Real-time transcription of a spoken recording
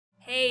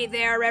Hey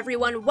there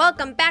everyone,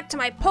 welcome back to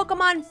my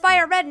Pokemon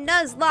FireRed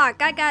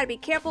Nuzlocke. I gotta be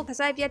careful because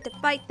I've yet to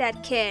fight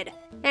that kid.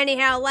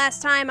 Anyhow,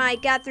 last time I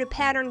got through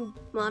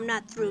I'm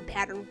not through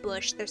Pattern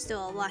Bush. There's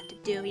still a lot to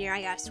do here.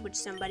 I gotta switch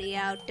somebody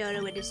out.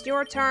 Dodo, it is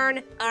your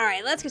turn.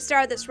 Alright, let's get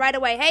started this right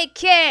away. Hey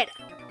kid!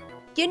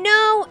 You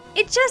know,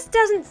 it just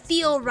doesn't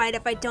feel right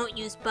if I don't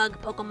use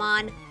bug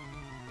Pokemon.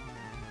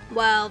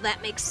 Well,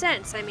 that makes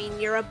sense. I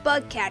mean, you're a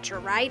bug catcher,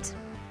 right?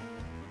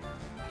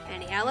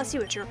 Anyhow, let's see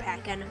what you're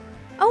packing.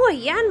 Oh, a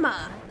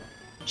Yanma!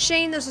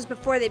 Shane, this was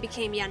before they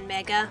became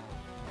Yanmega.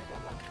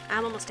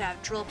 I'm almost out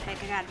of Drill Pick,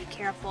 I gotta be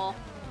careful.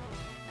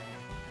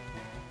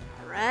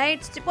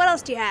 Alright, what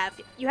else do you have?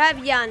 You have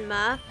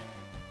Yanma.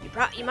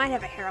 You might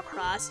have a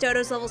Heracross.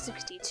 Dodo's level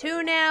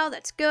 62 now,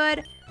 that's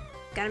good.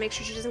 Gotta make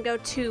sure she doesn't go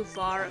too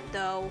far,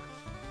 though.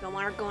 Don't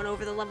want her going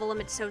over the level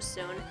limit so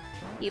soon.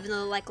 Even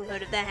though the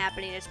likelihood of that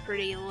happening is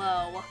pretty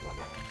low.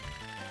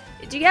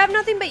 Do you have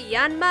nothing but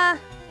Yanma?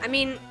 I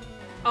mean,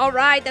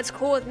 alright, that's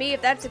cool with me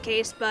if that's the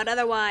case, but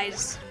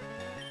otherwise,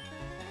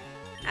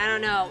 I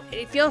don't know.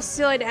 It feels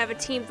silly to have a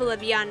team full of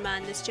Yanma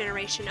in this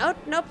generation. Oh,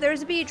 nope,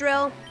 there's a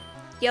Beedrill.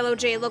 Yellow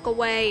J, look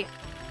away.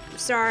 I'm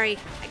sorry,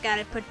 I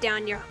gotta put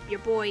down your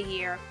boy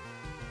here.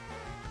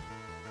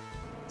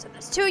 So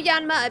there's 2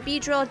 Yanma, a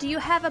Beedrill. Do you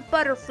have a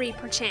Butterfree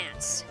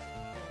perchance?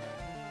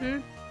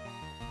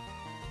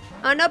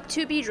 Oh, nope,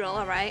 2 Beedrill,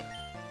 alright.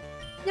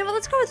 Yeah, well,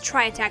 let's go with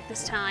Tri-Attack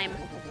this time.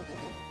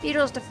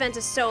 Beedrill's defense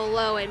is so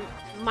low, it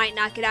might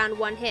knock it out in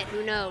one hit,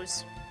 who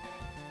knows?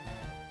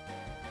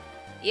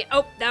 Yeah,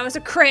 oh, that was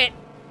a crit!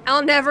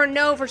 I'll never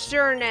know for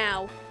sure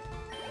now.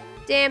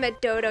 Damn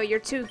it, Dodo, you're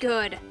too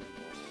good.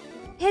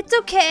 It's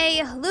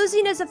okay,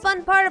 losing is a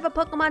fun part of a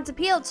Pokemon's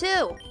appeal,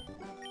 too.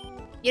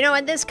 You know,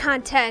 in this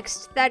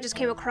context, that just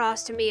came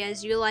across to me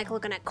as you like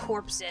looking at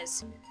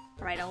corpses.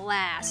 Right,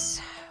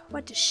 alas.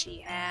 What does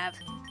she have?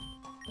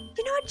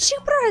 You know what,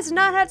 Jupiter has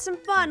not had some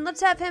fun.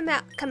 Let's have him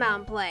come out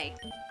and play.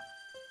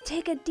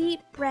 Take a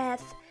deep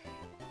breath.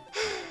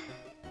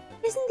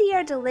 Isn't the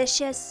air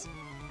delicious?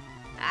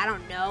 I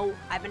don't know.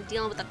 I've been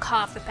dealing with a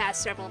cough the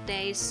past several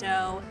days,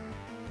 so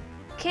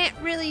can't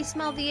really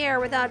smell the air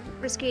without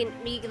risking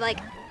me, like,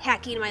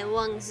 hacking my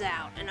lungs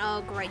out. And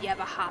oh great, you have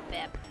a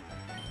Hoppip.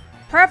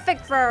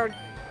 Perfect for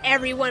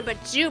everyone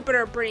but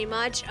Jupiter, pretty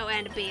much. Oh,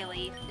 and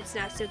Bailey. It's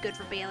not so good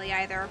for Bailey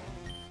either.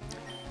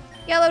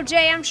 Yellow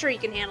J, I'm sure you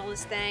can handle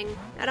this thing.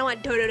 I don't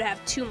want Dodo to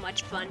have too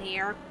much fun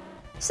here.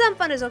 Some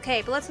fun is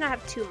okay, but let's not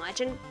have too much.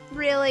 And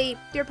really,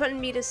 you're putting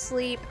me to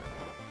sleep.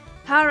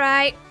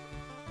 Alright.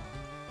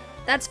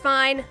 That's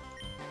fine.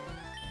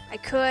 I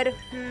could.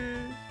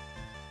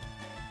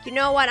 You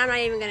know what? I'm not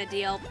even gonna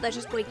deal. Let's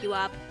just wake you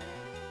up.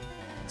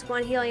 It's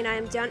 1 healing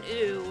item down.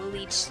 Ooh,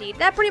 Leech Seed.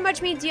 That pretty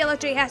much means Yellow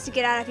J has to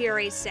get out of here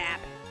ASAP.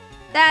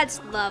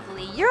 That's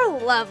lovely. You're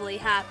lovely,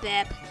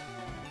 Hoppip.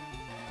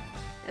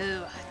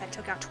 Ooh, that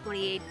took out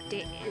 20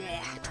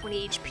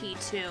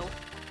 HP too.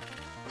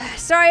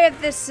 Sorry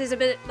if this is a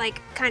bit,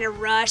 like, kind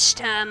of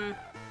rushed. I'm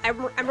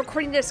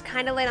recording this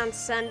kind of late on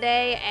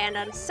Sunday, and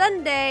on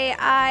Sunday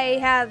I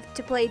have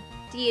to play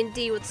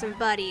D&D with some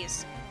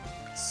buddies.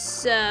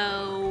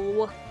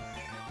 So,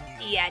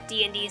 yeah,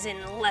 D&D's in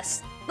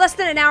less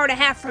than an hour and a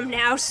half from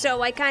now,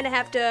 so I kind of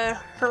have to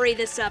hurry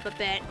this up a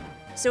bit.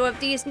 So if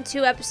these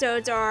 2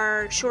 episodes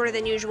are shorter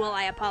than usual,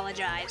 I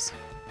apologize.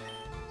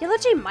 Yellow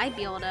J might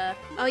be able to...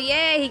 Oh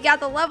yeah, he got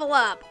the level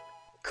up.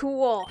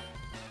 Cool.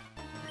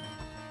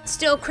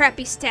 Still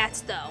crappy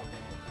stats though.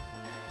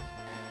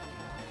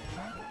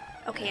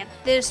 Okay, at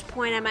this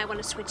point I might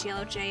want to switch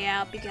Yellow J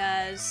out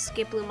because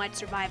Skip Blue might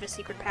survive a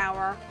secret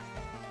power.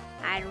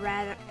 I'd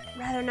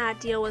rather not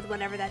deal with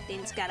whatever that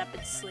thing's got up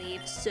its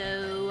sleeve,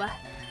 so...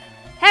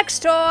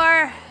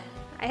 Hextor!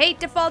 I hate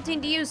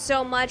defaulting to you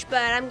so much,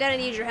 but I'm gonna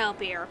need your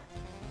help here.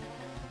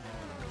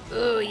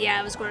 Ooh, yeah,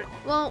 I was going to...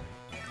 Well,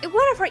 it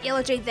wouldn't have hurt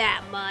Yellow J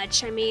that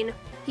much. I mean,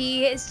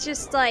 he is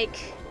just like...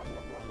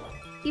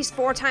 He's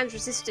 4 times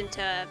resistant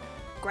to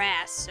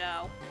grass,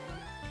 so...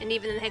 And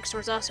even the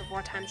Hextor's also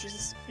 4 times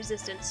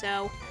resistant,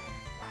 so...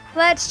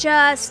 Let's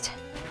just...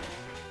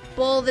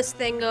 bowl this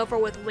thing over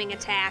with Wing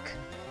Attack.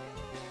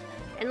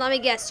 And let me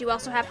guess, you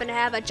also happen to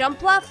have a Jump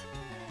Bluff?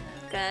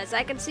 Because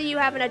I can see you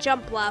having a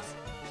Jump Bluff.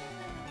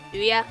 Do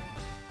ya?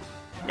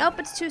 Nope,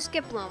 it's too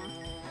Skip Bloom.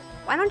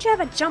 Why don't you have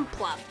a Jump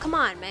Bluff? Come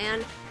on,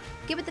 man.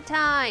 Give it the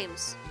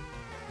times.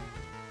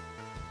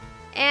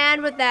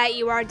 And with that,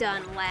 you are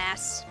done,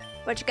 lass.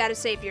 What you gotta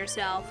say for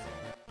yourself?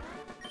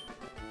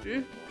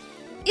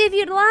 If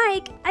you'd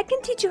like, I can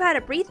teach you how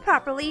to breathe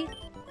properly.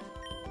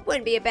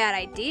 Wouldn't be a bad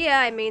idea.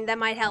 I mean, that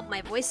might help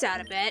my voice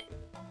out a bit.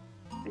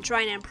 I'm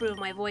trying to improve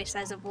my voice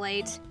as of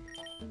late.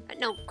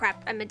 No,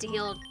 crap, I meant to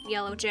heal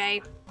Yellow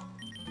J.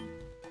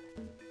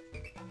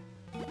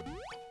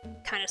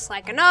 Kinda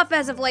slacking off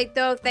as of late,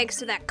 though, thanks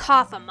to that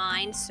cough of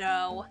mine,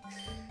 so...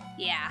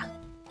 Yeah.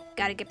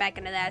 Gotta get back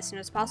into that as soon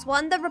as possible.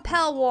 And the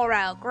Repel wore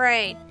out,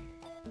 great.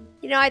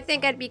 You know, I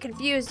think I'd be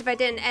confused if I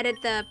didn't edit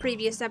the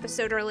previous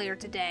episode earlier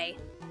today.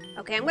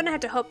 Okay, I'm gonna have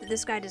to hope that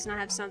this guy does not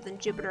have something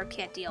Jupiter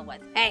can't deal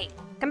with. Hey,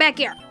 come back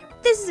here.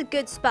 This is a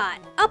good spot.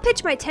 I'll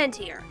pitch my tent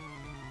here.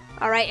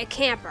 Alright, a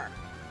camper.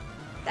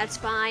 That's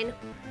fine.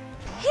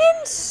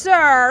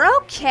 Pincer!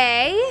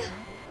 Okay.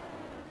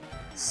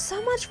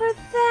 So much for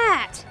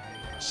that.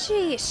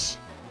 Sheesh.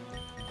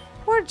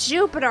 Poor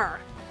Jupiter.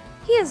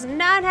 He is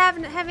not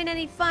having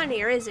any fun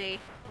here, is he?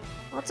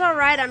 Well, it's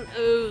alright,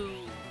 ooh.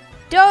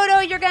 Dodo,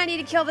 you're gonna need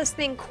to kill this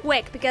thing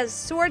quick, because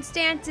Sword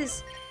Stance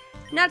is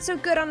not so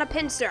good on a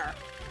Pincer.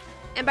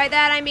 And by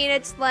that, I mean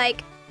it's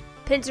like,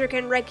 Pincer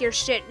can wreck your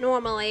shit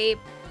normally.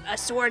 A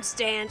Sword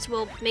Stance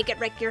will make it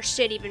wreck your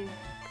shit even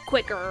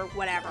quicker or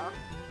whatever.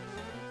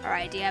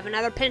 Alright, do you have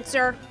another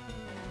Pincer?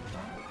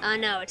 Oh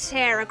no, it's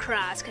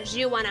Heracross, because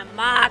you want to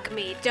mock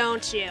me,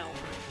 don't you?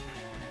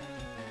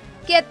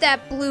 Get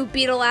that blue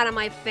beetle out of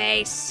my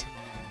face.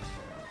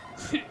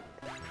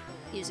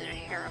 Using a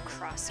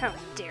Heracross, how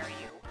dare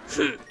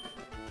you?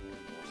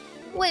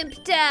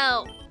 Wimped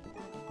out.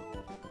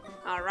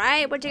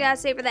 Alright, what you gotta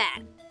say for that?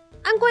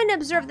 I'm going to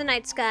observe the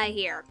night sky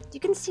here. You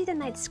can see the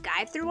night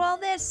sky through all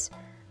this?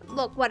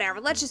 Look, whatever,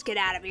 let's just get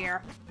out of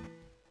here.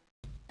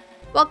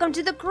 Welcome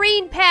to the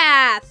green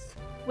path,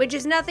 which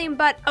is nothing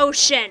but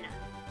ocean.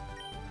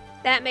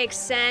 That makes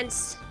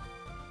sense.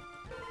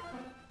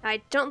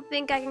 I don't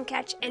think I can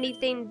catch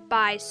anything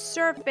by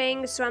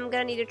surfing, so I'm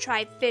gonna need to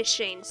try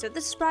fishing. So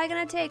this is probably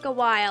gonna take a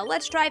while.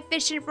 Let's try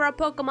fishing for a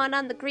Pokemon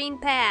on the green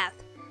path,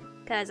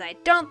 because I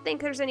don't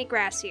think there's any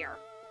grass here.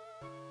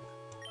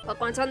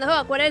 Pokemon's on the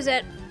hook, what is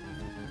it?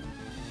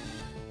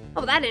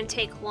 Oh, that didn't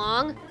take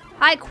long.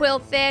 Hi,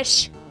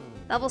 Quillfish.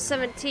 Level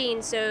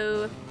 17,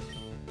 so...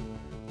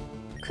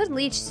 Could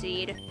Leech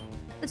Seed.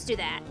 Let's do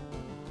that.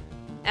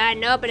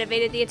 Nope, it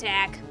evaded the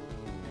attack.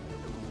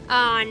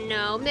 Oh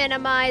no,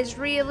 minimize,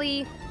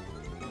 really?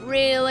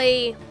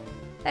 Really?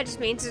 That just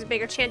means there's a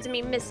bigger chance of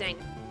me missing.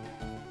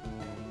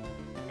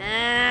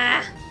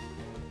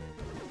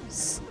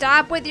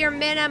 Stop with your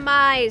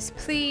minimize,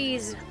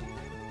 please.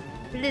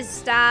 Please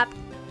stop.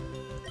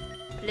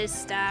 Please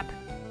stop.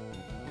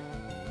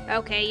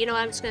 Okay, you know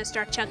what? I'm just gonna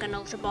start chucking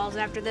Ultra Balls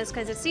after this,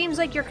 because it seems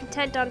like you're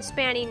content on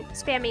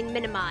spamming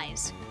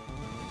minimize.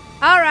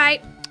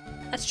 Alright,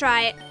 let's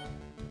try it.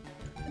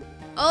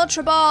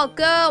 Ultra Ball,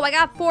 go! I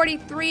got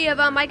 43 of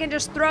them. I can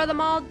just throw them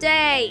all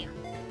day.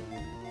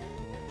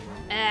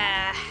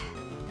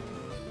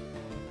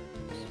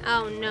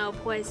 Oh no,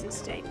 Poison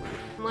Sting.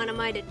 What am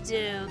I to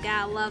do?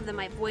 Gotta love that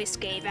my voice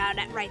gave out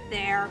right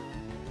there.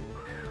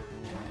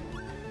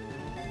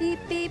 Beep,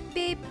 beep,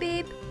 beep,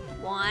 beep.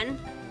 1,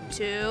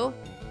 2,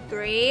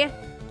 3.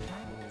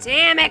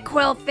 Damn it,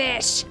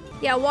 Quillfish!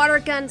 Yeah, Water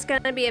Gun's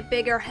gonna be a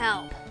bigger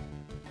help.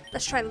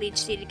 Let's try Leech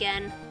Seed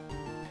again.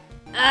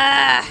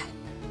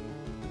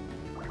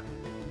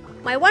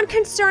 My one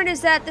concern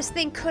is that this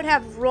thing could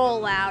have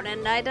rollout,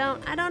 and I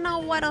don't know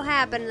what'll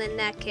happen in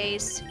that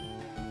case.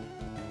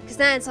 Cause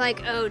then it's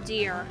like, oh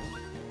dear.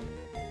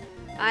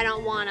 I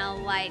don't wanna,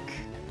 like...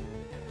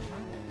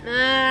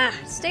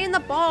 stay in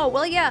the ball,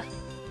 will ya?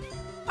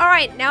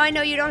 Alright, now I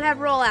know you don't have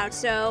rollout,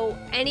 so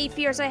any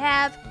fears I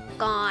have,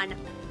 gone.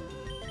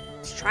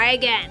 Let's try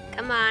again,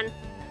 come on.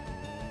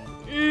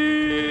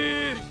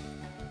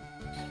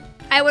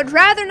 I would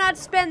rather not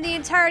spend the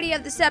entirety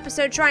of this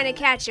episode trying to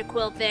catch a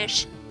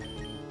Quillfish.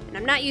 And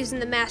I'm not using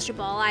the Master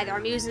Ball either.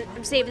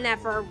 I'm saving that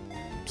for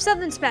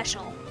something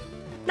special.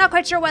 Not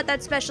quite sure what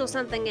that special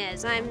something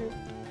is. I'm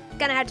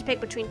gonna have to pick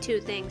between two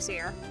things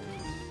here.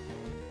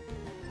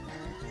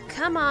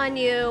 Come on,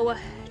 you.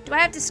 Do I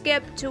have to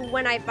skip to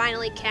when I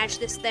finally catch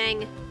this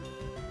thing?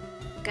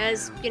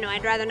 Because, you know,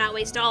 I'd rather not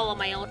waste all of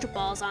my Ultra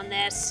Balls on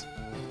this.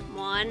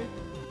 1,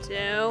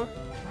 2.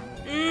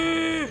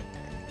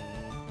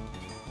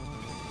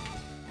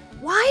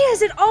 Why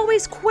is it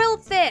always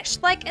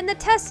Quillfish? Like, in the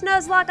test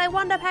Nuzlocke, I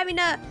wound up having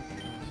a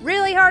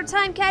really hard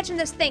time catching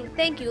this thing.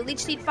 Thank you,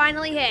 Leech Seed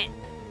finally hit.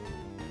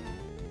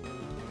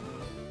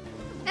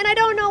 And I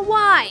don't know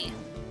why.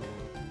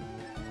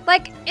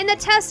 Like, in the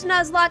test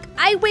Nuzlocke,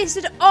 I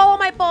wasted all of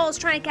my balls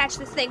trying to catch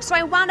this thing, so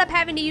I wound up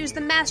having to use the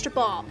Master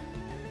Ball.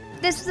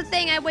 This is the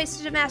thing I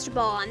wasted a Master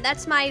Ball on.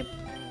 That's my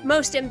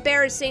most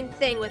embarrassing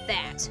thing with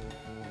that.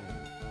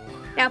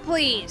 Now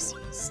please,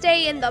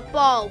 stay in the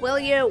ball, will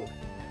you?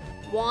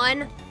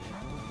 1.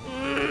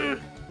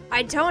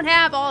 I don't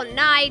have all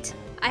night.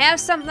 I have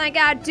something I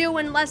gotta do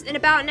in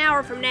about an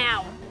hour from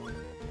now.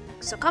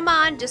 So come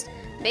on, just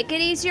make it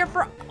easier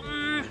for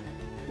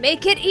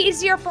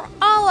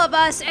all of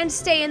us and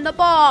stay in the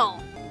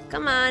ball.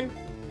 Come on.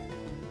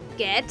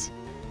 Get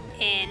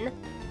in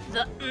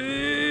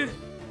the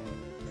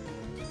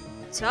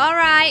It's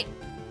alright.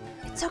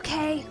 It's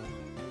okay.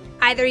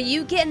 Either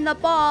you get in the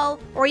ball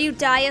or you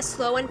die a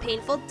slow and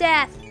painful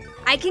death.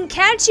 I can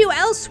catch you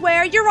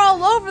elsewhere. You're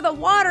all over the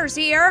waters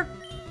here.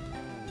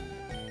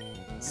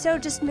 So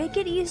just make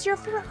it easier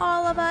for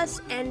all of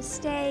us and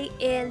stay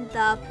in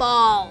the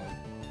ball.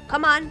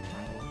 Come on.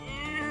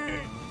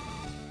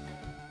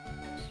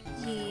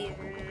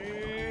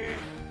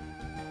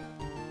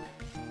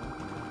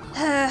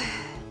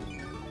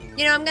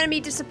 You know, I'm gonna be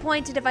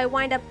disappointed if I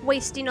wind up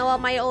wasting all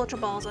of my Ultra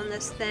Balls on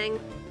this thing.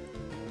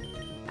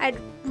 I'd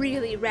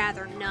really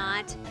rather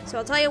not. So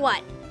I'll tell you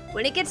what.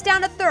 When it gets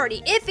down to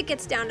 30, if it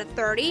gets down to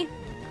 30,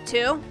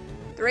 2,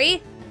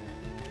 3.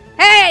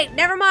 Hey,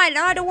 never mind, I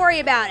don't have to worry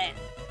about it.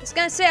 I was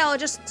gonna say I'll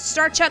just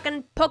start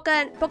chucking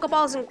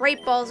Pokeballs and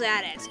Great Balls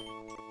at it.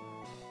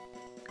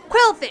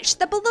 Quillfish,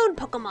 the balloon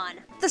Pokemon.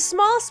 The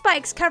small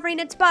spikes covering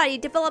its body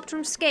developed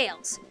from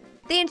scales.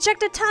 They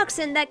inject a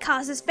toxin that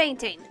causes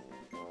fainting.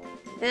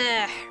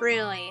 Ugh,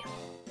 really.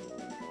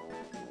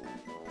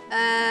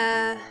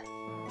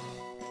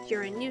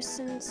 You're a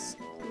nuisance.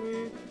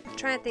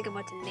 Trying to think of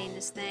what to name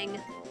this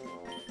thing.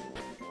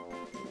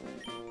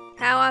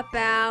 How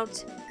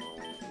about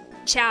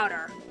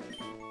Chowder?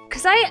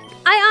 Cause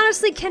I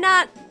honestly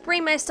cannot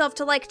bring myself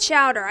to like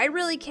Chowder. I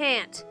really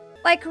can't.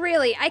 Like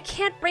really, I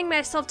can't bring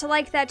myself to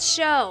like that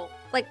show.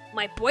 Like,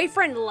 my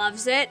boyfriend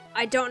loves it.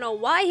 I don't know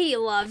why he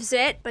loves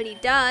it, but he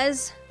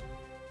does.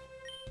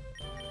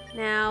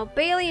 Now,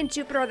 Bailey and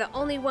Jupiter are the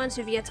only ones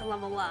who've yet to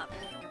level up.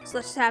 So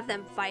let's have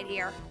them fight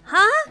here.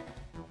 Huh?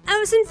 I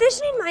was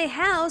envisioning my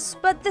house,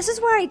 but this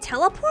is where I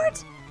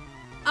teleport?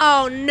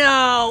 Oh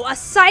no, a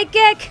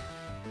psychic?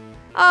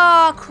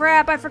 Oh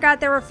crap, I forgot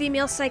there were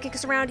female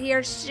psychics around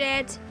here,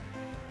 shit.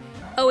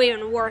 Oh,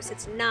 even worse,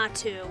 it's not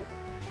two.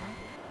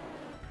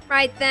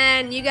 Right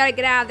then, you gotta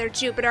get out of there,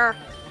 Jupiter.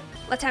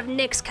 Let's have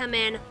Nyx come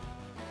in.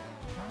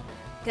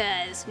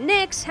 Cause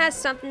Nyx has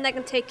something that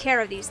can take care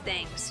of these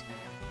things.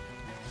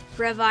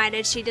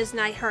 Provided she does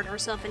not hurt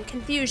herself in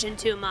confusion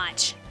too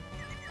much.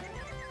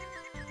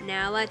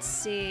 Now let's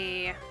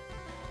see.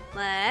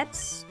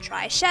 Let's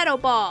try Shadow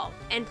Ball.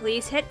 And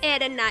please hit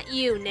it and not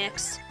you,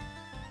 Nyx.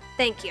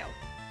 Thank you.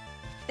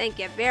 Thank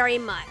you very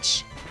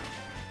much.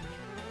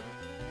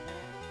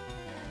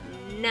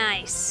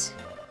 Nice.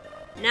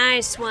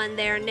 Nice one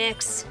there,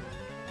 Nyx.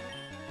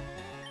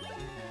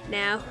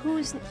 Now,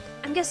 who's...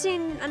 I'm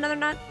guessing another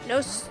not... No,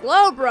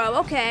 Slowbro,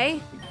 okay.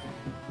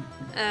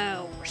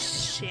 Oh,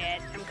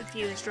 shit. I'm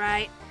confused,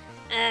 right?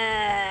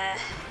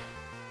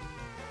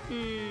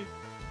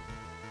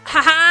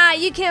 Haha,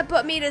 you can't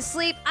put me to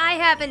sleep. I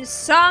have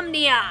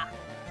insomnia.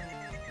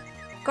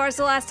 Of course,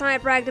 the last time I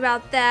bragged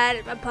about that,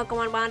 a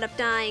Pokemon wound up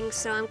dying,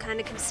 so I'm kind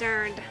of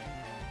concerned.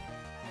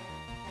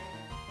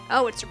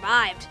 Oh, it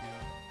survived.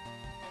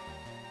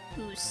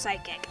 Ooh,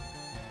 Psychic.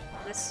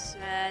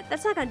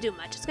 That's not gonna do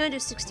much. It's gonna do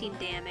 16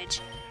 damage.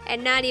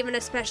 And not even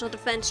a special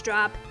defense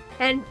drop.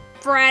 And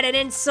for added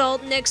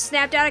insult, Nyx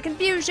snapped out of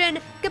confusion.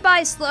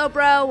 Goodbye,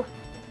 Slowbro.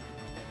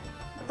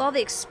 With all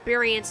the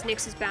experience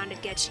Nyx is bound to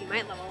get, she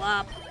might level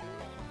up.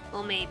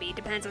 Well, maybe.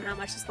 Depends on how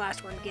much this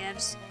last one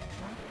gives.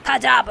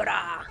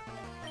 Kadabra!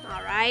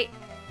 Alright.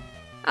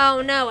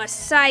 Oh no, a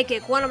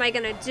Psychic. What am I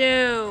gonna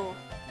do?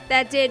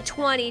 That did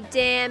 20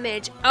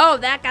 damage. Oh,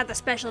 that got the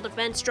special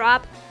defense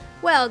drop.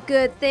 Well,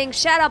 good thing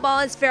Shadow Ball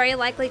is very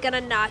likely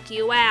gonna knock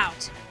you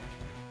out.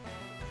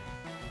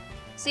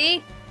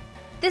 See?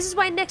 This is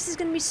why Nyx is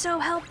gonna be so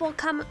helpful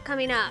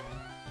coming up.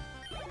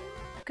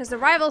 Because the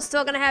rival's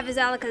still gonna have his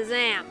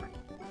Alakazam.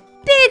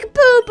 Big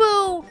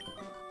boo-boo!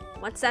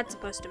 What's that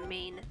supposed to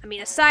mean? I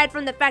mean, aside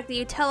from the fact that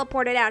you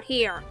teleported out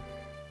here.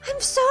 I'm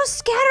so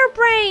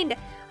scatterbrained!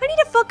 I need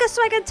to focus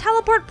so I can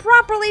teleport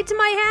properly to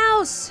my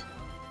house!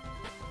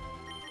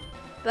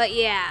 But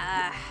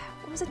yeah,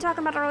 what was I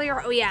talking about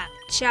earlier? Oh yeah,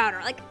 Chowder.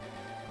 Like,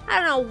 I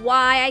don't know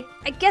why.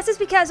 I guess it's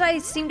because I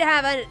seem to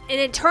have an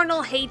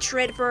eternal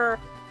hatred for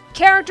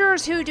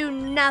characters who do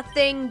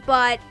nothing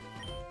but,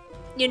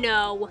 you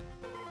know,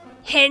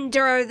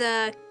 hinder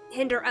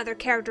other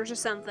characters or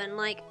something.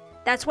 Like,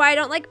 that's why I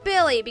don't like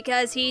Billy,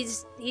 because he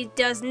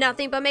does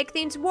nothing but make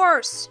things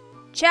worse.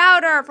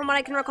 Chowder, from what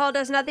I can recall,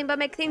 does nothing but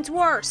make things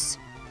worse.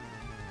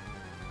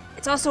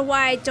 It's also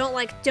why I don't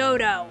like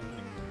Dodo,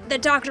 the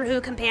Doctor Who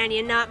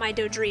companion, not my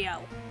Dodrio.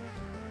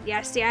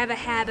 Yeah, see, I have a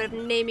habit of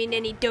naming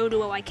any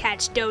Doduo I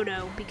catch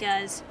Dodo,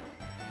 because,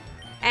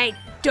 hey,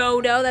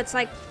 Dodo, that's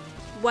like,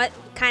 what,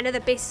 kind of the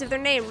basis of their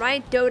name,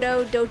 right?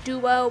 Dodo,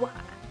 Doduo,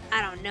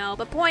 I don't know.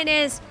 But point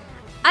is,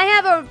 I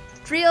have a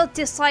real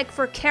dislike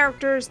for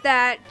characters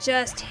that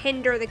just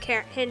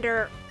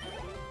hinder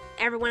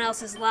everyone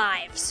else's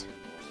lives.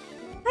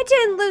 I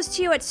didn't lose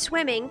to you at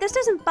swimming. This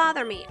doesn't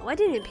bother me. Oh, I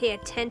didn't even pay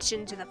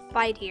attention to the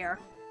fight here.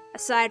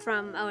 Aside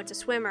from, oh, it's a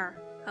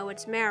swimmer. Oh,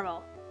 it's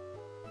Meryl.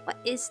 What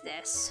is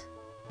this?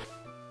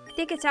 I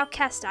think it's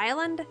Outcast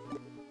Island?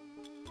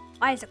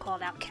 Why is it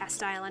called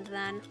Outcast Island,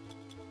 then?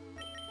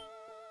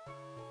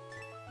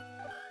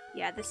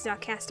 Yeah, this is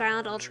Outcast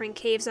Island. Altering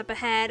caves up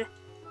ahead.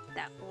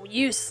 That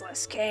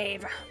useless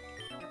cave.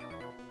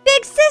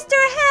 Big sister,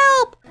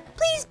 help!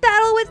 Please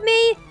battle with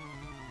me!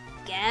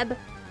 Geb?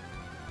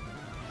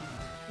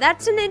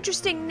 That's an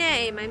interesting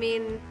name. I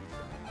mean,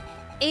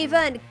 Ava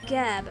and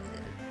Geb.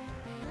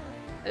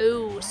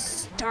 Ooh,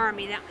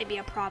 Starmie, that might be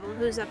a problem.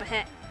 Who's up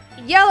ahead?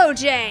 Yellow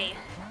Jay!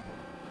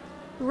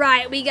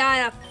 Right, we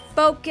gotta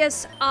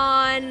focus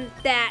on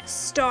that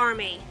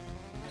Starmie.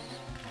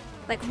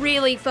 Like,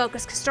 really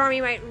focus, because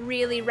Starmie might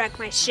really wreck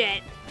my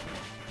shit.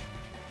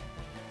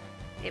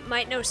 It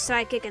might know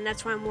Psychic, and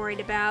that's what I'm worried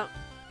about.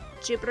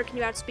 Jupiter, can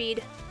you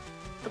outspeed?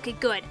 Okay,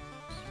 good.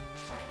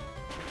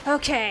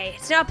 Okay,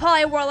 it's not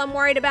Poliwhirl I'm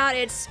worried about,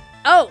 it's...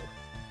 Oh!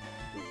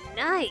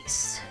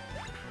 Nice.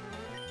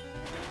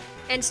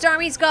 And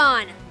Starmie's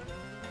gone.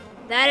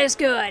 That is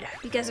good,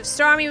 because if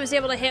Starmie was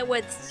able to hit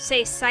with,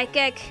 say,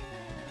 Psychic,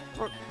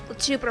 or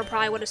Jupiter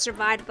probably would have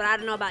survived, but I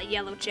don't know about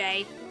Yellow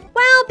Jay.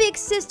 Wow, big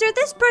sister,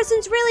 this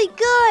person's really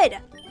good!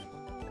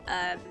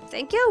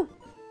 Thank you?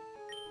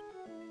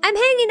 I'm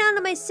hanging on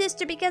to my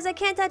sister because I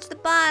can't touch the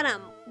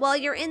bottom while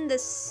you're in the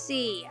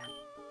sea.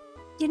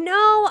 You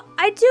know,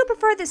 I do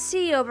prefer the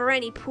sea over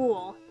any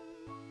pool.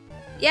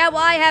 Yeah,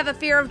 well, I have a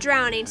fear of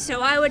drowning,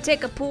 so I would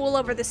take a pool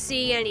over the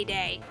sea any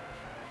day.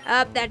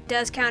 That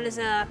does count as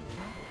a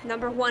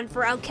 #1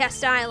 for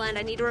Outcast Island.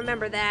 I need to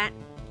remember that.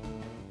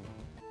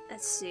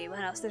 Let's see, what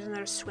else? There's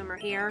another swimmer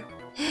here.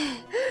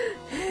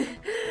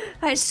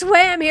 I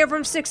swam here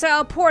from 6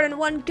 Isle Port in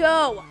one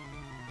go.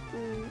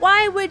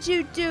 Why would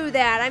you do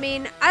that? I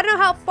mean, I don't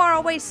know how far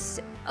away...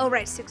 Oh,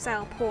 right, 6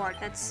 Isle Port.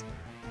 That's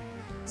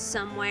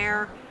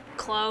somewhere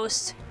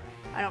close.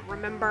 I don't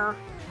remember.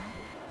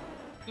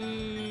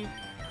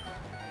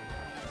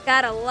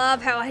 Gotta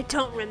love how I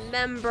don't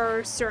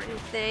remember certain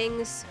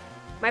things.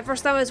 My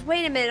first thought was,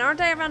 wait a minute,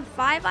 aren't I around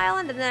 5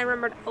 Island? And then I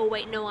remembered, oh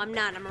wait, no, I'm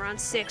not. I'm around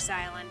 6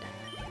 Island.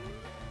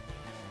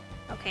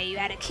 Okay, you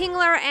had a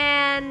Kingler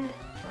and...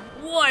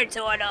 War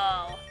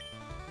Turtle!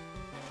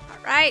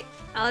 Alright,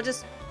 I'll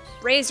just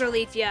Razor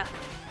Leaf ya.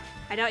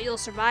 I doubt you'll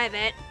survive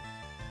it.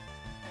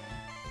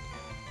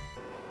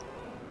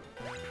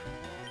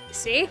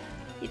 See?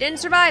 You didn't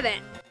survive it.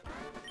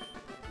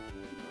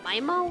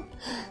 Mimo?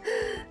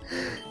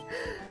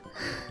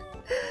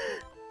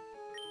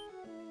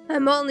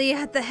 I'm only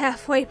at the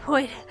halfway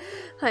point.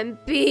 I'm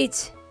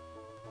beat.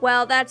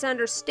 Well, that's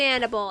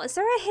understandable. Is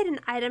there a hidden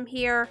item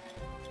here?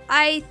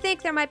 I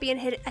think there might be a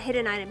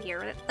hidden item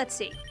here. Let's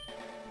see.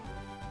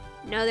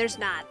 No, there's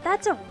not.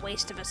 That's a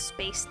waste of a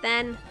space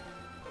then.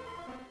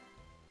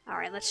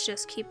 Alright, let's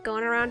just keep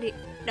going around here.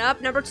 Nope,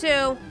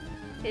 #2.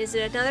 Is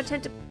it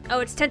another Oh,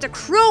 it's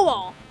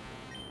Tentacruel!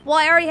 Well,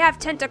 I already have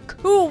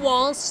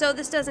Tentacruel, so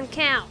this doesn't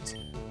count.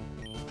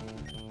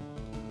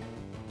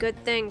 Good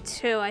thing,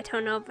 too. I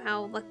don't know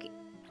how lucky...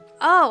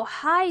 Oh,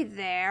 hi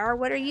there.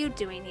 What are you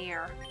doing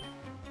here?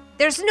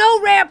 There's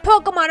no rare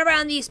Pokemon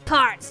around these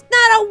parts.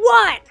 Not a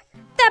one!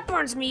 That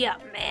burns me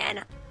up,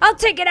 man. I'll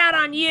take it out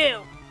on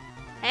you.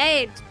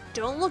 Hey,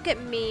 don't look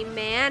at me,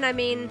 man. I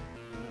mean,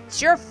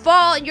 it's your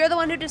fault. You're the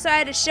one who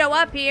decided to show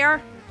up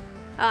here.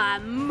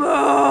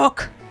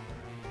 Mook!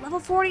 Level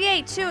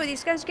 48, too.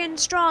 These guys are getting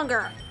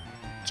stronger.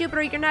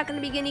 Jupiter, you're not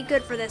going to be any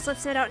good for this.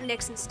 Let's send out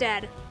Nyx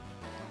instead.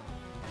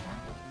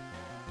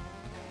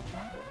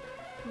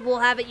 We'll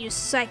have it use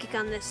Psychic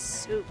on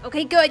this. Ooh,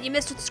 okay, good. You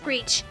missed with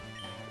Screech.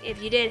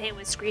 If you did hit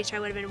with Screech, I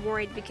would have been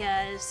worried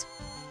because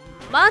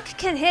Muck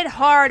can hit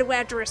hard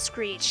after a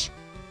Screech.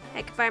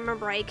 Heck, if I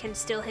remember right, it can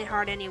still hit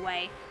hard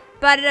anyway.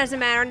 But it doesn't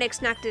matter.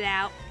 Nyx knocked it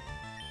out.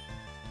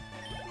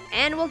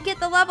 And we'll get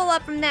the level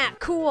up from that.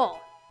 Cool.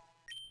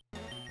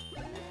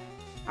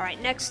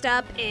 Alright, next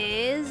up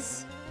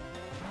is...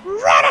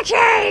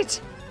 Raticate!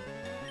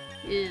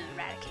 Ooh,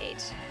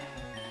 Raticate.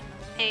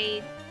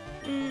 I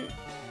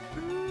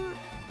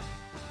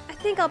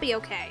think I'll be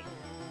okay.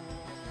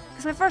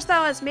 Because my first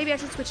thought was maybe I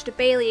should switch to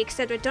Bailey,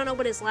 except I don't know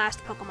what his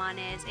last Pokemon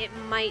is. It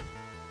might...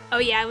 Oh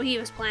yeah, he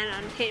was planning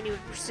on hitting me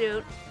with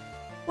Pursuit.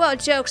 Well,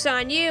 joke's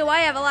on you. I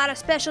have a lot of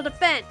special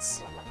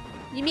defense.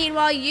 You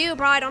meanwhile, you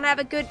probably don't have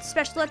a good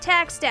special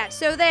attack stat,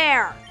 so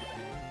there.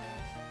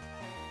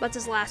 What's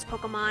his last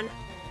Pokemon?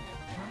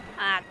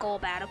 Ah,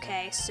 Golbat.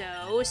 Okay,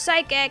 so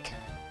Psychic.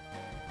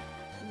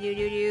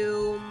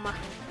 Doom.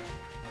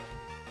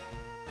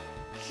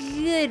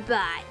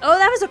 Goodbye. Oh,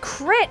 that was a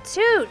crit,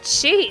 too.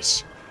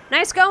 Sheesh.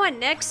 Nice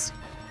going, Nyx.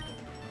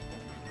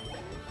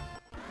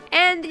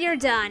 And you're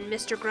done,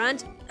 Mr.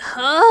 Grunt.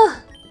 Huh?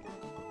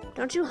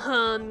 Don't you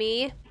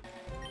me.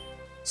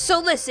 So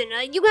listen,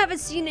 you haven't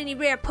seen any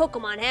rare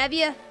Pokemon, have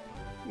you?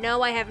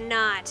 No, I have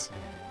not.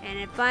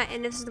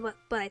 And this is what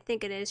I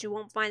think it is, you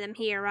won't find them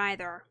here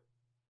either.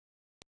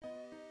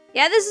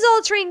 Yeah, this is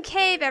Ultramarine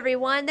Cave,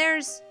 everyone.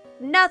 There's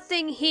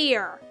nothing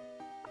here.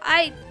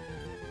 I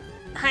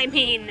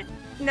mean,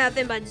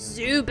 nothing but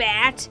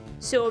Zubat.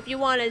 So if you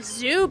want a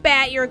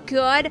Zubat, you're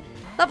good.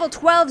 Level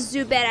 12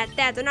 Zubat at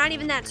that. They're not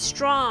even that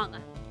strong.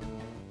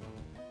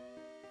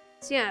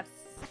 So yeah.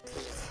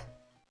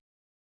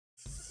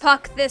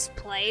 Fuck this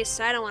place.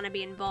 I don't want to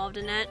be involved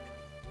in it.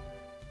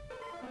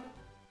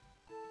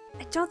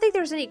 I don't think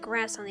there's any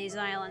grass on these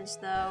islands,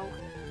 though.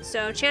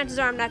 So chances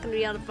are I'm not going to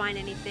be able to find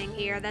anything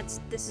here.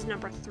 This is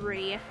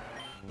 #3.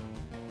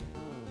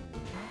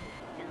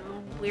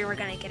 And we were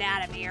going to get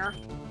out of here.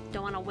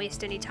 Don't want to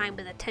waste any time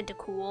with a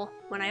Tentacool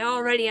when I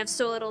already have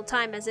so little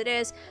time as it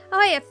is.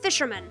 Oh, hey, a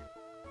fisherman.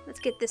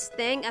 Let's get this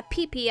thing. A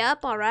PP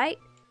up, alright.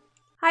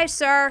 Hi,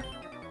 sir.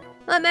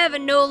 I'm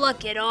having no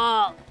luck at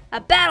all.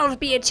 A battle'd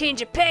be a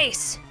change of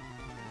pace.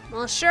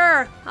 Well,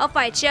 sure. I'll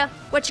fight ya.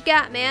 What you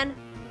got, man?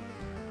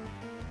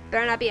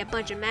 Better not be a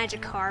bunch of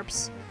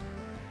Magikarps.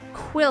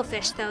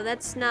 Quillfish, though.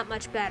 That's not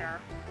much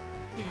better.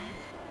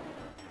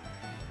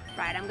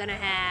 Right, I'm gonna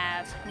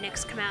have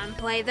Nyx come out and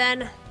play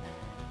then.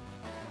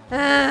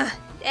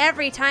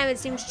 Every time it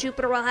seems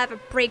Jupiter will have a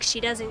break,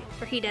 he doesn't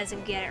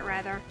get it,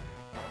 rather.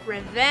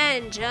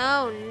 Revenge,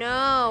 oh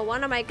no,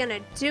 what am I gonna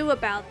do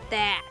about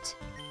that?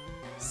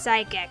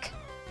 Psychic.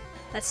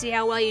 Let's see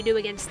how well you do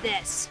against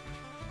this.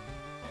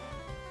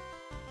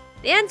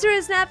 The answer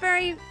is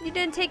you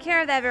didn't take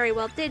care of that very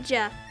well, did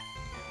ya?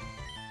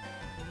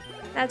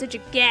 That's what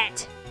you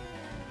get.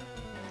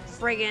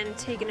 Friggin'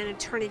 taking an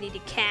eternity to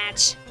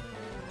catch.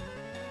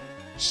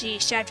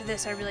 Sheesh, after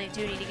this I really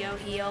do need to go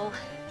heal.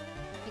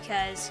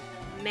 Because,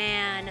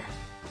 man,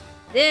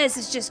 this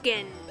is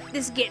getting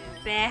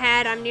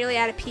bad. I'm nearly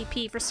out of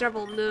PP for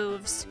several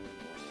moves.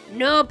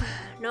 Nope,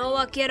 no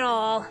luck at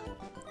all.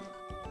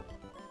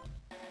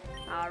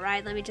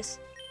 Alright, let me just...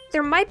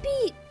 There might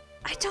be...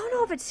 I don't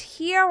know if it's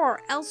here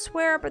or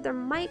elsewhere, but there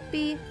might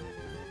be...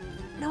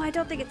 No, I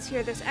don't think it's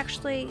here. There's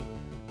actually...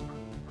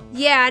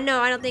 Yeah, no,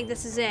 I don't think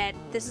this is it.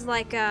 This is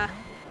like a...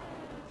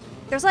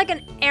 There's like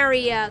an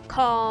area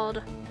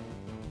called...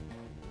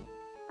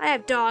 I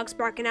have dogs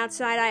barking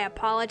outside. I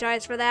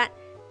apologize for that.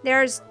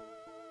 There's...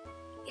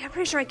 Yeah, I'm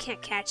pretty sure I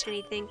can't catch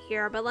anything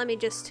here, but let me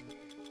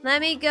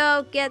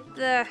go get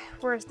the...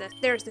 Where's the...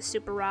 There's the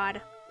super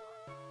rod.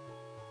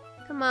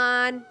 Come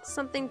on.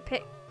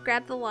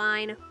 Grab the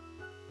line.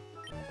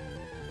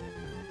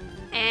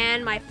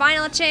 And my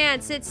final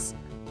chance, it's...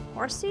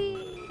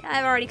 Horsey?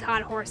 I've already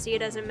caught Horsey, it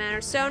doesn't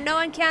matter. So no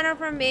encounter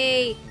from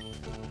me.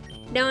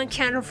 No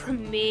encounter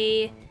from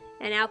me.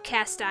 And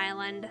Outcast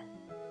Island.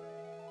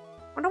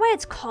 Wonder why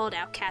it's called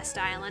Outcast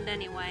Island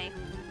anyway.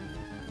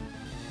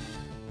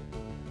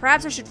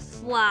 Perhaps I should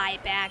fly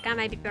back. I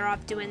might be better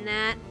off doing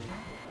that.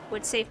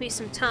 Would save me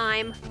some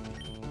time.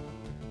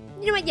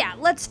 You know what, yeah,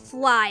 let's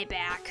fly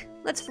back.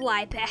 Let's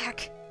fly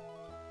back.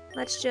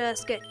 Let's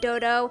just get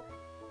Dodo.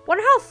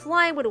 Wonder how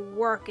flying would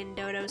work in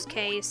Dodo's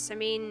case. I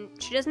mean,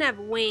 she doesn't have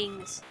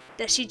wings.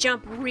 Does she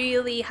jump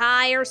really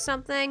high or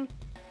something?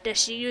 Does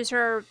she use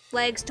her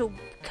legs to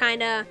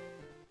kind of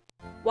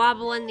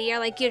wobble in the air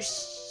like you?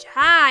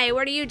 Hi,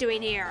 what are you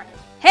doing here?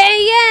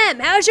 Hey,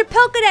 how's your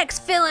Pokedex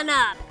filling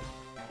up?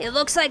 It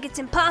looks like it's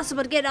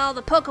impossible to get all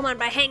the Pokemon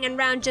by hanging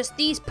around just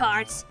these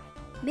parts.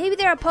 Maybe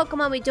there are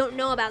Pokemon we don't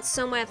know about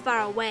somewhere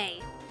far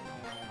away.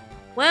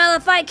 Well,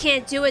 if I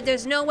can't do it,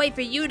 there's no way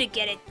for you to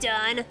get it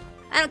done.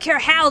 I don't care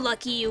how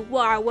lucky you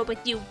are, what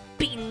with you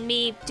beating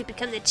me to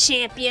become the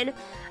champion.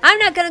 I'm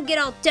not gonna get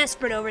all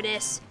desperate over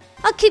this.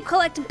 I'll keep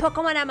collecting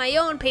Pokemon at my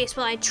own pace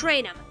while I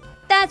train them.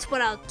 That's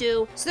what I'll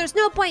do, so there's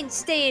no point in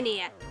staying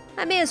here.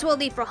 I may as well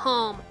leave for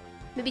home.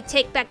 Maybe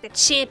take back the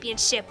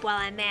championship while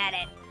I'm at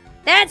it.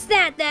 That's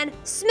that then.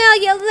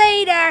 Smell you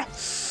later.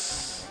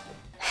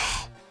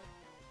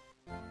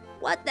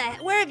 What the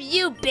heck? Where have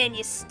you been?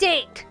 You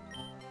stink.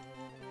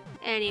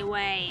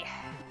 Anyway,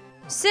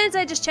 since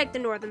I just checked the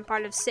northern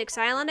part of Six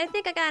Island, I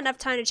think I got enough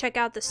time to check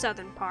out the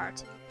southern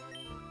part,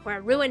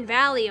 where Ruin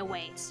Valley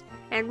awaits.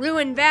 And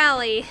Ruin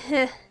Valley,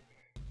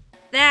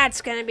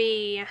 that's gonna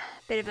be a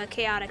bit of a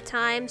chaotic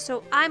time,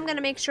 so I'm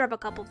gonna make sure of a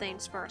couple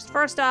things first.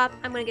 First off,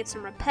 I'm gonna get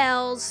some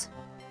repels.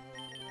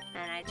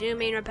 And I do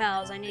mean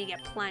repels, I need to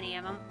get plenty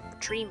of them.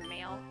 Dream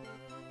mail.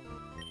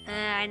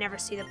 I never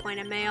see the point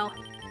of mail.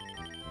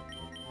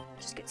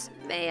 Just get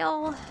some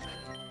mail.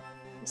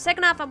 And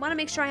second off, I want to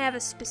make sure I have a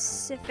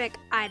specific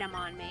item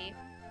on me.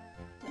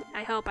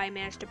 I hope I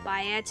managed to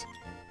buy it.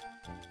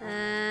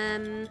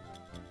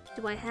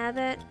 Do I have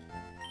it?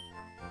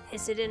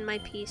 Is it in my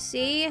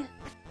PC?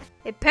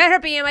 It better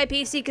be in my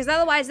PC, because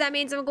otherwise that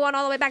means I'm going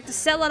all the way back to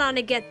Celadon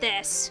to get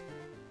this.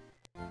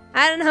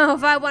 I don't know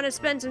if I want to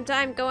spend some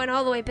time going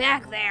all the way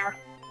back there.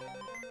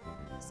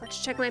 So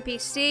let's check my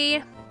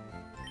PC.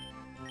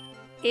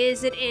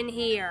 Is it in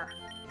here?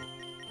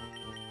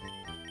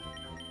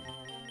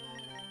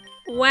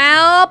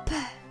 Welp.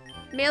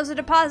 Mails to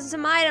deposit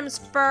some items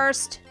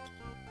first.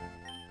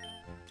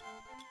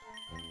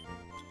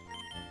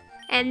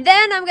 And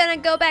then I'm gonna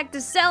go back to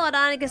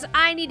Celadon because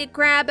I need to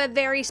grab a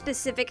very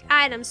specific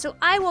item. So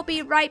I will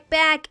be right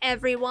back,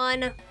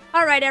 everyone.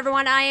 Alright,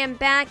 everyone, I am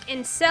back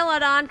in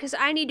Celadon because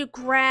I need to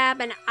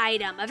grab an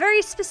item. A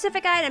very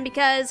specific item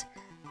because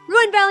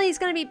Ruin Valley is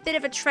gonna be a bit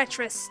of a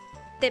treacherous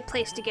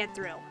place to get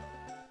through.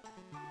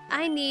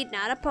 I need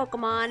not a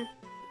Pokemon.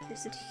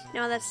 Is it?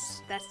 No,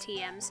 that's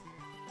TM's.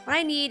 What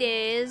I need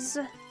is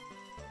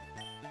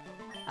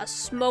a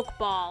smoke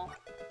ball.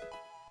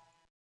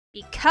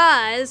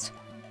 Because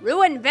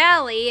Ruin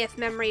Valley, if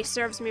memory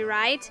serves me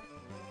right,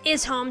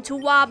 is home to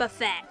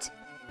Wobbuffet.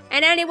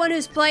 And anyone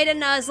who's played a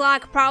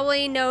Nuzlocke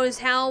probably knows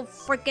how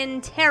freaking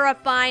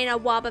terrifying a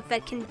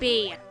Wobbuffet can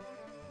be.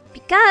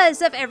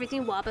 Because of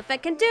everything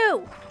Wobbuffet can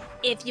do.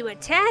 If you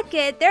attack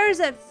it,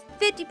 there's a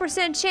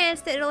 50%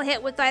 chance that it'll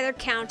hit with either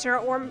counter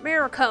or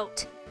mirror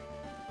coat.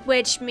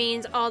 Which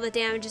means all the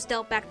damage is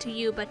dealt back to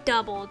you, but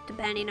doubled,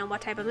 depending on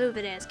what type of move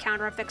it is.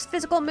 Counter affects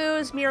physical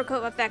moves, mirror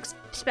coat affects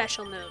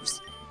special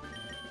moves.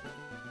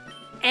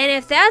 And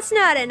if that's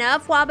not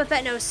enough,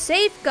 Wobbuffet knows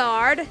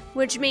Safeguard,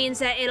 which means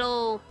that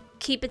it'll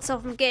keep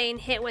itself from getting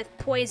hit with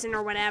poison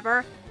or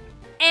whatever.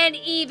 And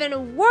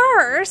even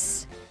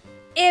worse,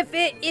 if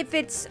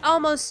it's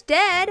almost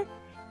dead,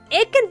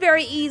 it can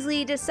very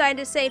easily decide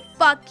to say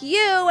fuck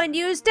you and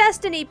use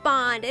Destiny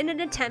Bond in an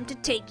attempt to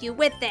take you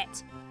with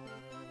it.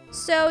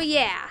 So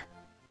yeah,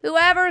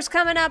 whoever's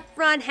coming up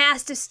front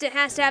has to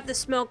have the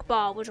smoke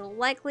ball, which will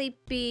likely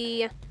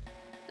be...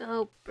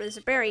 Oh, there's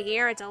a berry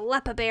here. It's a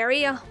lepa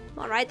berry.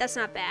 Alright, that's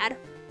not bad.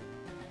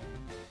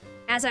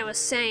 As I was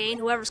saying,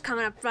 whoever's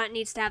coming up front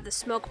needs to have the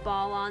smoke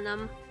ball on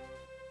them.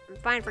 I'm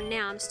fine for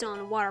now. I'm still in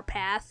the water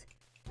path.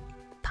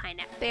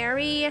 Pineapple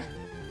berry.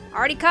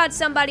 Already caught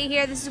somebody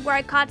here. This is where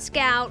I caught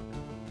Scout.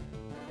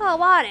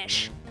 Oh,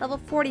 Oddish. Level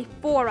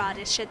 44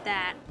 Oddish at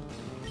that.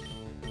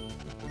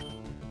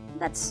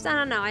 That's, I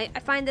don't know. I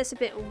find this a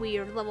bit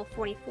weird. Level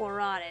 44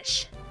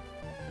 Oddish.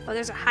 Oh,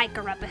 there's a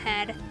hiker up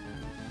ahead.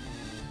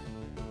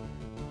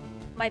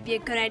 Might be a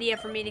good idea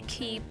for me to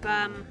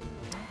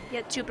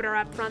get Jupiter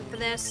up front for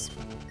this.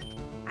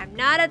 I'm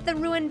not at the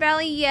Ruin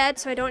Valley yet,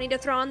 so I don't need to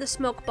throw on the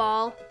smoke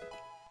ball.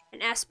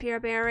 An Aspire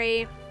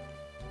berry.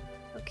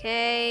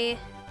 Okay.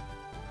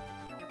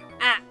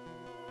 Ah,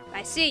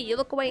 I see. You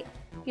look away.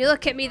 You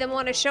look at me, then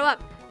want to show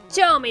up.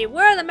 Tell me,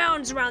 where are the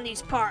mountains around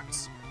these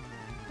parts?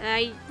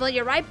 Well,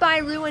 you're right by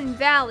Ruin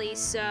Valley,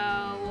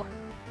 so...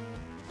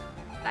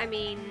 I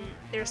mean,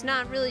 there's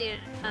not really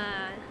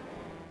a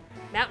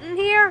mountain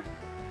here.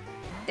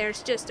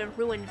 There's just a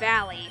Ruin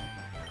Valley.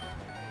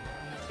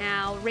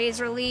 Now,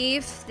 Razor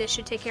Leaf. This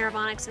should take care of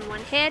Onyx in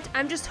one hit.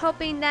 I'm just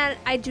hoping that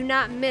I do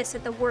not miss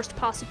at the worst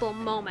possible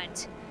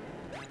moment.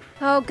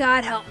 Oh,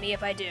 God help me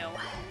if I do.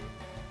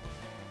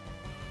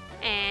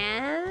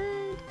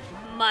 And...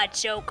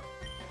 Mudchoke.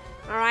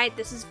 Alright,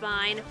 this is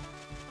fine.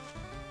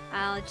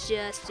 I'll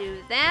just do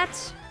that.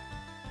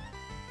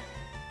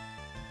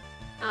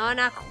 Oh,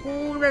 not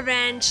cool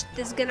revenge.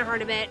 This is gonna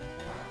hurt a bit.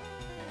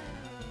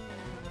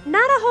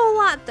 Not a whole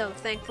lot, though,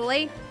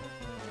 thankfully.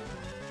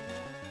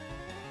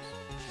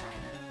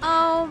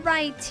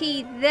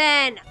 Alrighty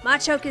then.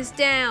 Machoke is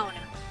down.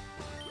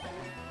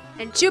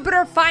 And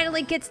Jupiter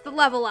finally gets the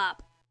level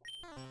up.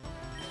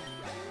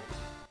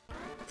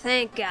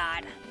 Thank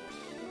God.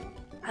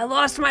 I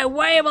lost my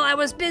way while I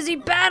was busy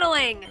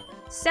battling.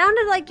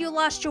 Sounded like you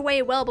lost your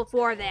way well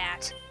before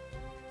that.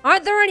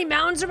 Aren't there any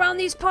mountains around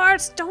these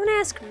parts? Don't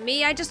ask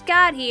me, I just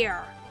got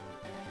here.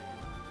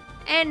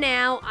 And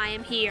now I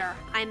am here.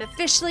 I am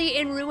officially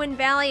in Ruin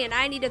Valley and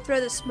I need to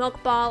throw the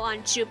smoke ball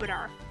on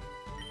Jupiter.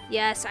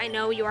 Yes, I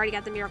know you already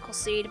got the Miracle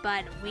Seed,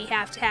 but we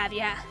have to have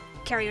you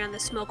carry around the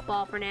smoke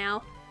ball for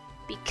now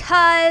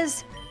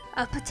because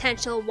of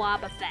potential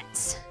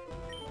Wobbuffets.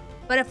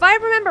 But if I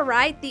remember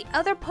right, the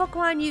other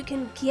Pokemon you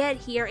can get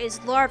here is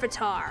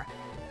Larvitar.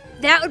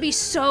 That would be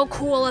so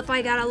cool if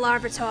I got a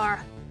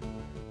Larvitar.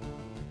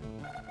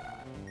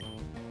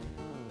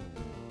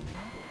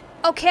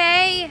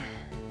 Okay.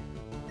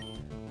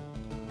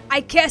 I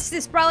guess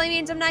this probably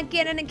means I'm not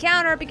getting an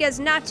encounter because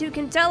Natu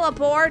can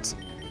teleport.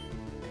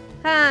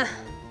 Huh.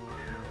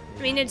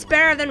 I mean, it's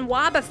better than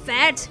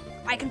Wobbuffet.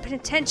 I can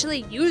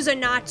potentially use a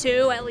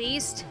Natu, at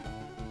least.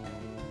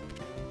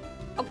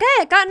 Okay,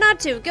 I got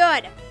Natu.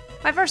 Good.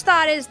 My first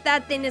thought is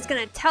that thing is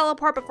gonna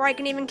teleport before I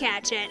can even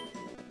catch it.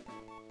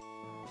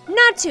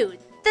 Natu,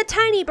 the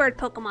tiny bird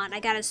Pokemon. I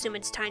gotta assume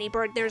it's tiny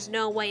bird. There's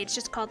no way it's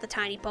just called the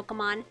tiny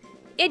Pokemon.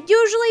 It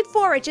usually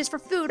forages for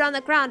food on the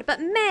ground, but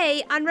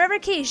may, on rare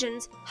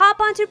occasions, hop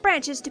onto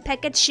branches to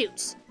peck at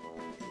shoots.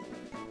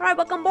 Alright,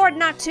 welcome aboard,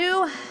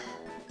 Natu.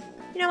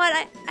 You know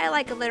what, I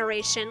like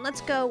alliteration.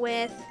 Let's go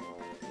with...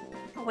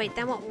 Oh wait,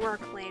 that won't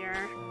work later.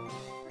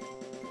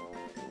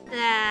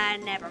 Ah,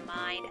 never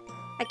mind.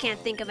 I can't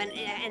think of an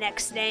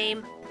X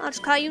name. I'll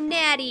just call you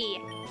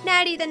Natty.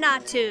 Natty the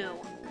Natu.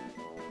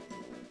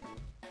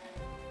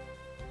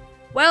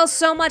 Well,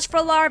 so much for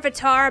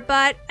Larvitar,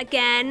 but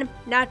again,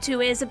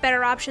 Natu is a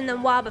better option than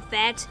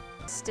Wobbuffet.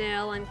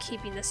 Still, I'm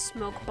keeping the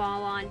smoke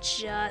ball on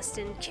just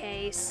in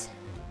case.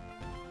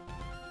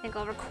 I think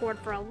I'll record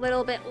for a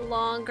little bit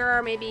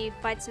longer, maybe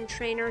fight some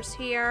trainers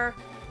here.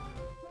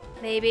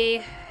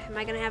 Maybe. Am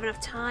I gonna have enough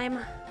time?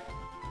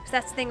 Because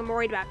that's the thing I'm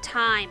worried about,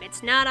 time.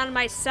 It's not on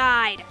my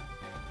side.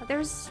 Oh,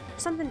 there's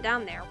something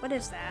down there. What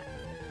is that?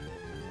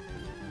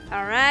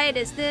 Alright,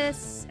 is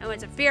this... Oh,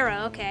 it's a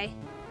Firo, okay.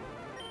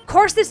 Of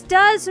course this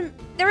does!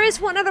 There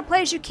is one other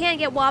place you can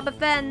get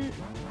Wobbuffet and...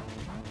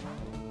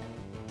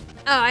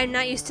 Oh, I'm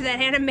not used to that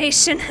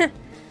animation.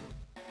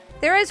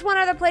 There is one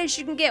other place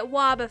you can get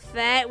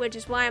Wobbuffet, which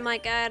is why I'm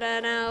like, I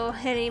don't know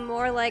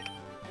anymore. Like,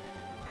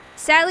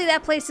 sadly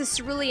that place is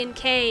Cerulean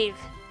Cave.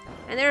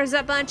 And there's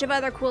a bunch of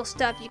other cool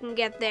stuff you can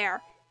get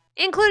there.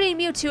 Including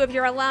Mewtwo if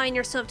you're allowing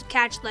yourself to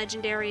catch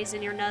legendaries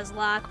in your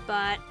Nuzlocke,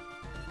 but...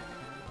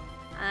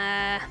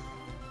 I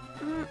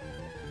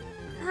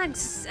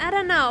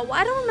don't know.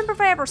 I don't remember if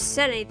I ever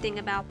said anything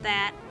about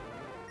that.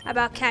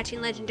 About catching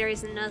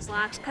legendaries in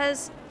Nuzlocke,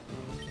 because...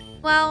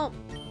 Well...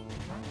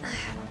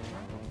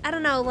 I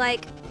don't know,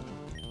 like...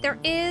 There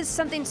is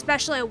something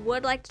special I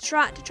would like to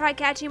try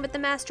catching with the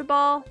Master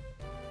Ball.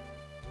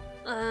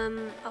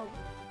 Oh...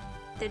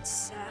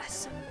 There's,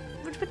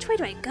 Which way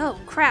do I go?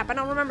 Crap, I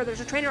don't remember. There's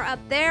a trainer up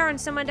there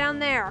and someone down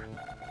there.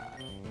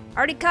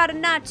 Already caught a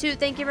Natu,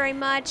 thank you very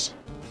much.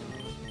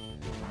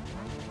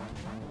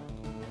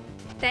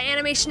 The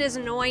animation is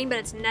annoying, but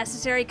it's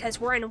necessary because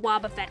we're in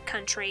Wobbuffet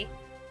country.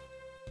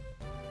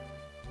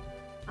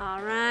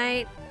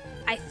 Alright.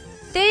 I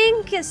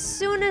think as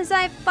soon as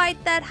I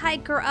fight that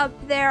hiker up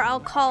there, I'll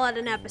call it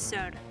an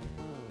episode.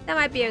 That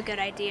might be a good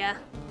idea.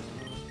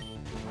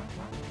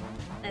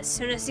 As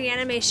soon as the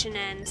animation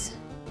ends.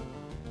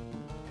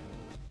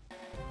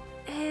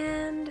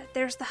 And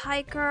there's the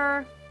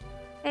hiker.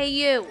 Hey,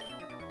 you.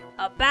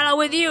 A battle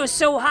with you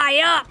so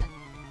high up!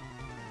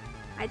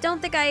 I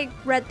don't think I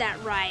read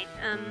that right.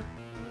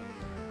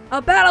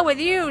 A battle with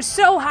you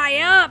so high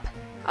up!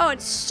 Oh,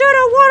 it's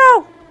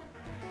Sudowoodo!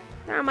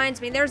 That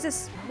reminds me, there's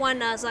this one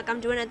Nuzlocke I'm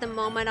doing at the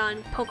moment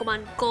on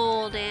Pokemon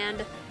Gold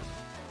and...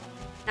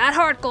 Not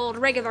Heart Gold,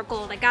 regular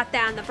Gold. I got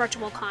that on the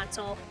Virtual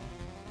Console.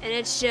 And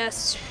it's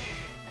just...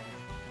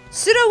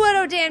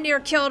 Sudowoodo damn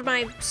near killed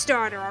my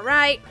starter,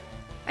 alright?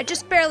 I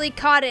just barely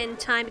caught it in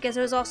time because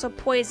it was also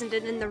poisoned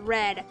and in the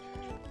red.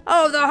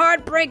 Oh, the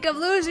heartbreak of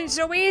losing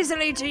so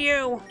easily to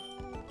you!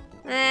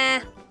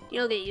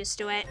 You'll get used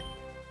to it.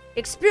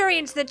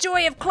 Experience the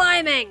joy of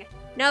climbing!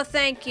 No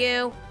thank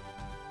you.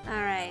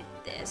 Alright,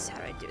 how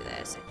do I do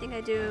this? I think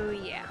I do,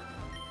 yeah.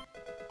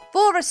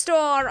 Full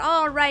restore,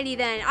 alrighty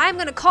then. I'm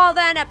gonna call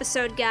that an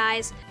episode,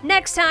 guys.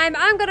 Next time,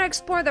 I'm gonna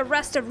explore the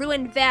rest of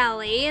Ruined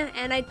Valley,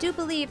 and I do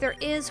believe there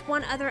is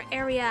one other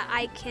area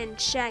I can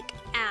check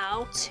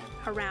out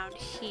around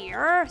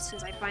here, as soon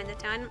as I find the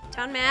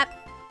town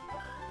map.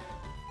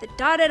 The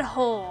dotted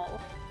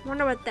hole.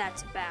 Wonder what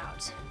that's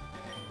about.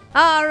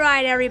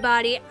 Alright,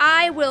 everybody,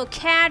 I will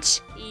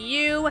catch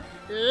you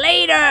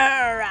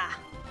later!